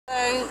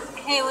So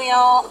here we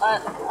are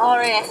at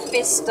RAF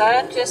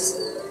Bicester,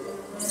 just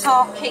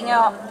parking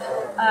up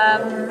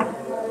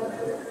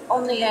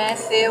on the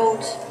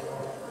airfield,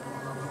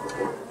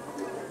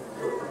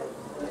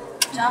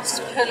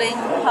 just pulling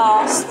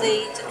past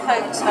the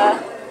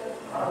Dakota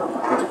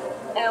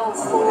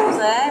L4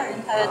 there in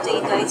her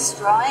D-Day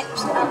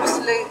stripes.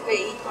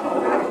 Absolutely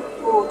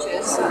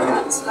gorgeous,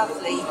 that's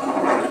lovely.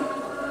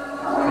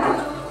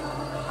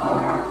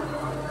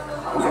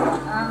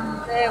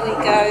 And there we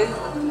go,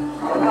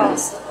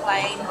 past the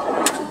plane,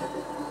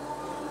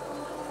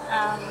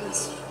 and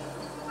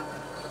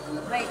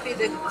maybe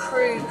the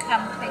crew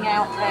camping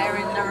out there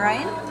in the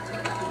rain.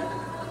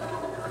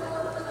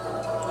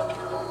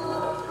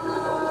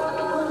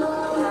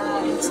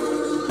 And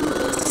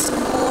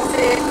some more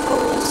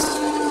vehicles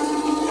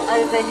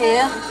over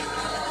here.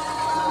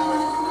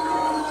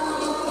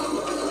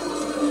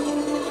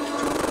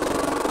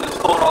 There's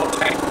poor old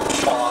tank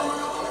shot.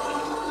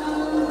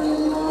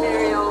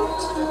 Very old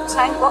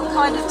tank. What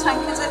kind of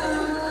tank is it?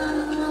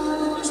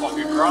 Looks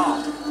like a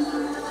grant.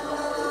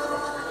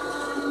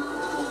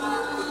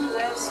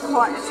 There's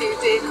quite a few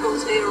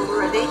vehicles here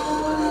already.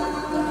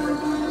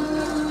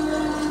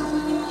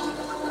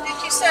 Did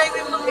you say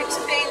we wanted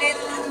to be near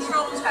the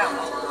control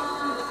tower?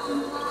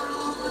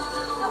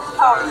 I'll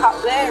park up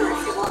there if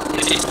you want.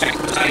 His tank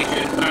was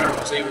Adrian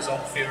Barrels, he was on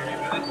Fury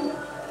with it.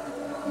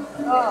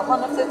 Oh,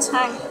 one of the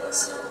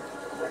tanks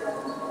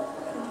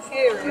from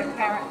Fury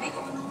apparently.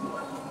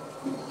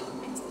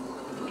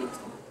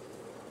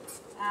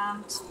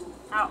 And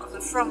out of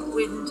the front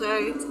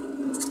window,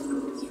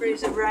 through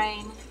the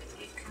rain,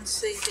 you can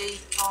see the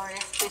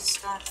RAF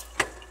Bicester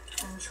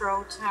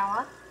control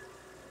tower.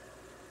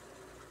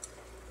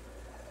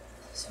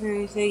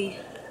 Through the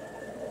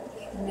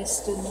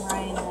mist and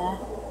rain there.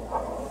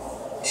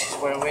 This is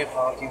where we're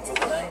parking for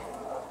the day.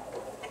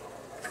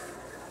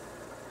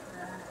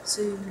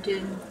 Zoomed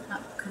in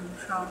at the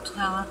control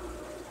tower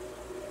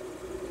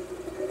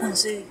and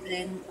zoomed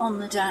in on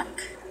the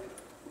DAK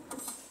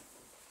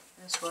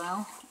as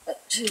well,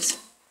 which is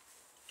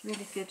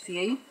really good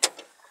view.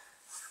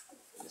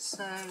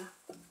 So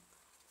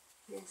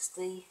here's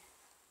the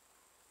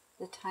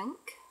tank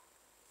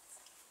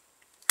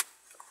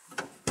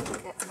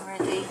getting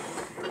ready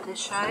for the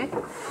show.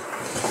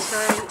 So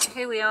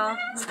here we are,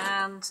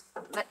 and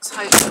let's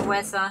hope the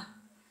weather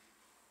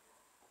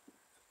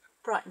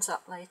brightens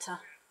up later.